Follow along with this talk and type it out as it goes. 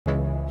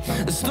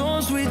The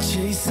storms we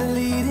chase are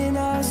leading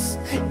us,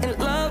 and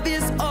love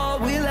is all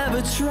we'll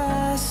ever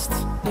trust.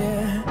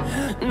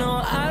 Yeah,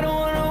 no, I don't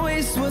wanna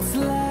waste what's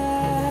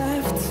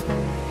left.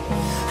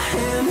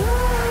 And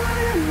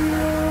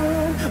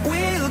on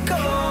we'll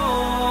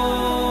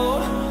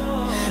go,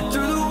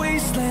 through the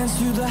wastelands,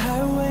 through the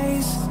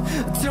highways,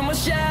 till my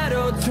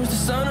shadow turns to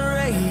sun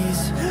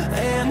rays.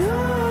 And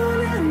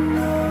on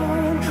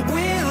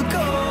we'll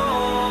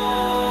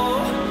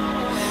go,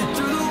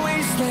 through the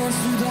wastelands,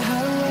 through the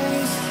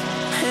highways,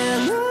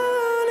 and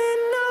on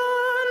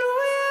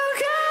we'll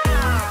go.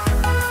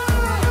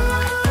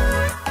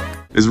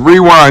 It's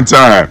rewind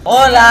time.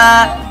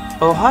 Hola!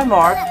 Oh, hi,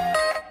 Mark.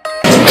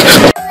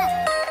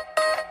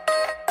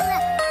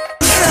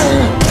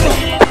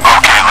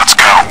 Okay, let's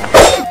go.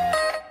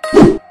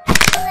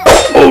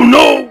 Oh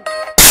no!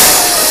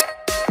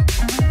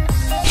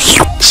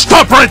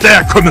 Stop right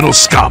there, criminal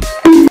scum!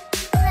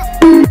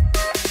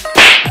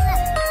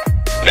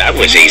 That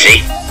was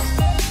easy.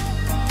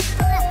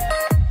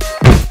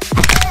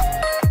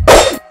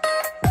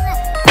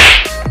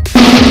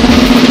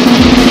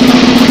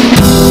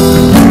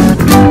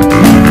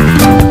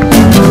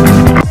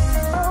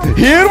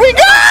 Here we go!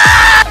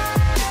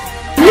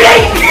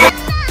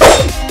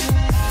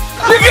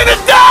 You're gonna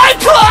die,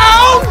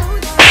 clown!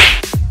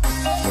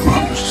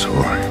 I'm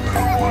sorry,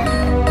 little one.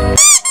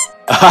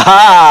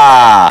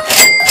 Ha!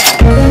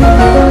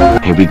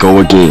 Here we go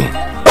again.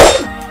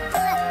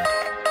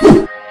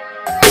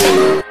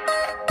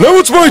 Now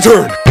it's my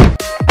turn!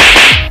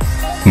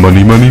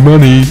 Money, money,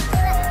 money.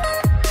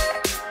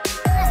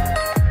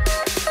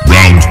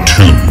 Round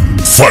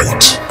 2,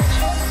 fight!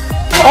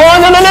 Oh,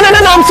 no,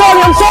 I'm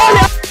sorry.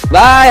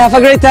 Bye, have a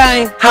great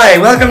time. Hi,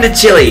 welcome to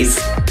Chili's.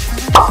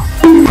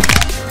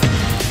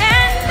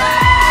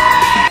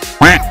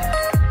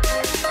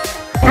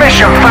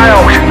 Mission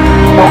failed.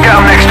 We'll get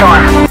them next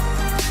time.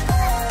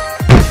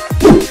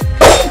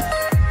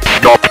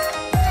 Stop.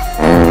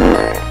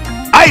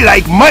 I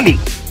like money!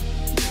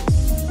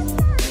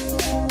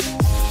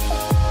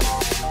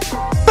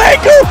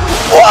 Thank you!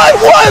 What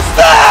was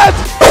that?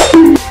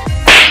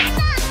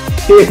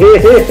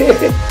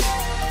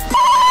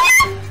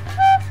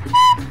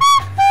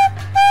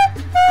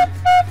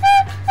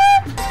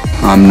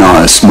 I'm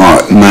not a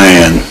smart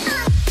man.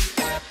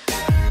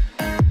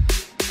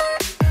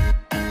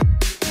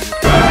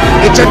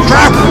 It's a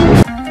trap!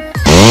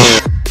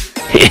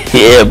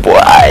 Yeah,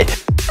 boy.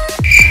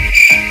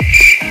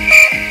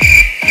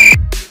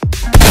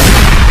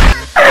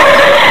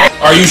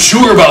 Are you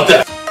sure about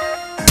that?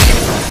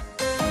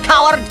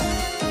 Coward.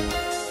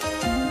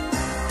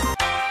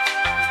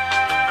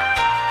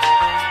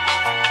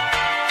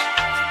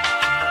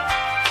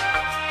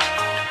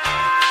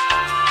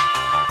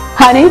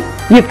 Honey,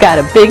 you've got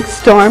a big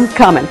storm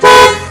coming.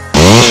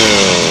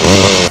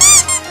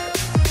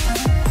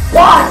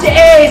 What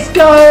is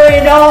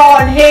going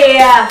on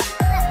here?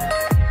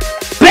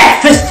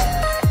 Breakfast!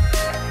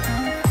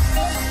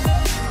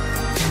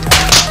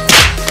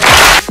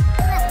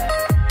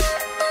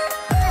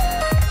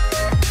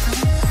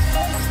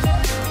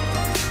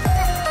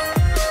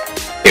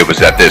 It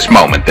was at this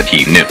moment that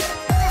he knew.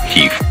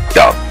 He f***ed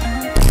up.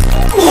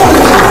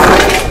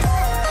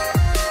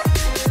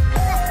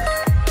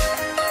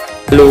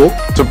 Hello?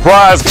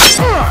 Surprise!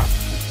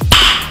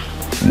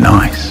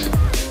 Nice.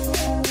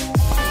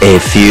 A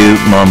few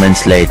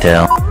moments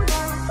later.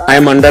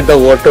 I'm under the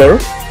water.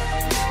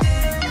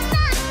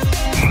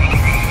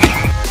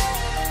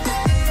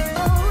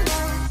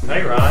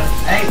 Hey, Ron.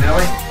 Hey,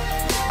 Billy.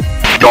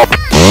 Stop.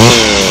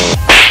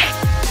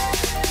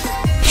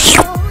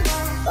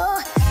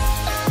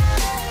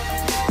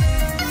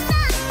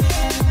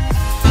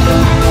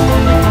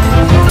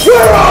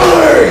 Where are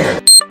they?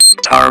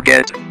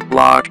 Target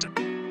locked.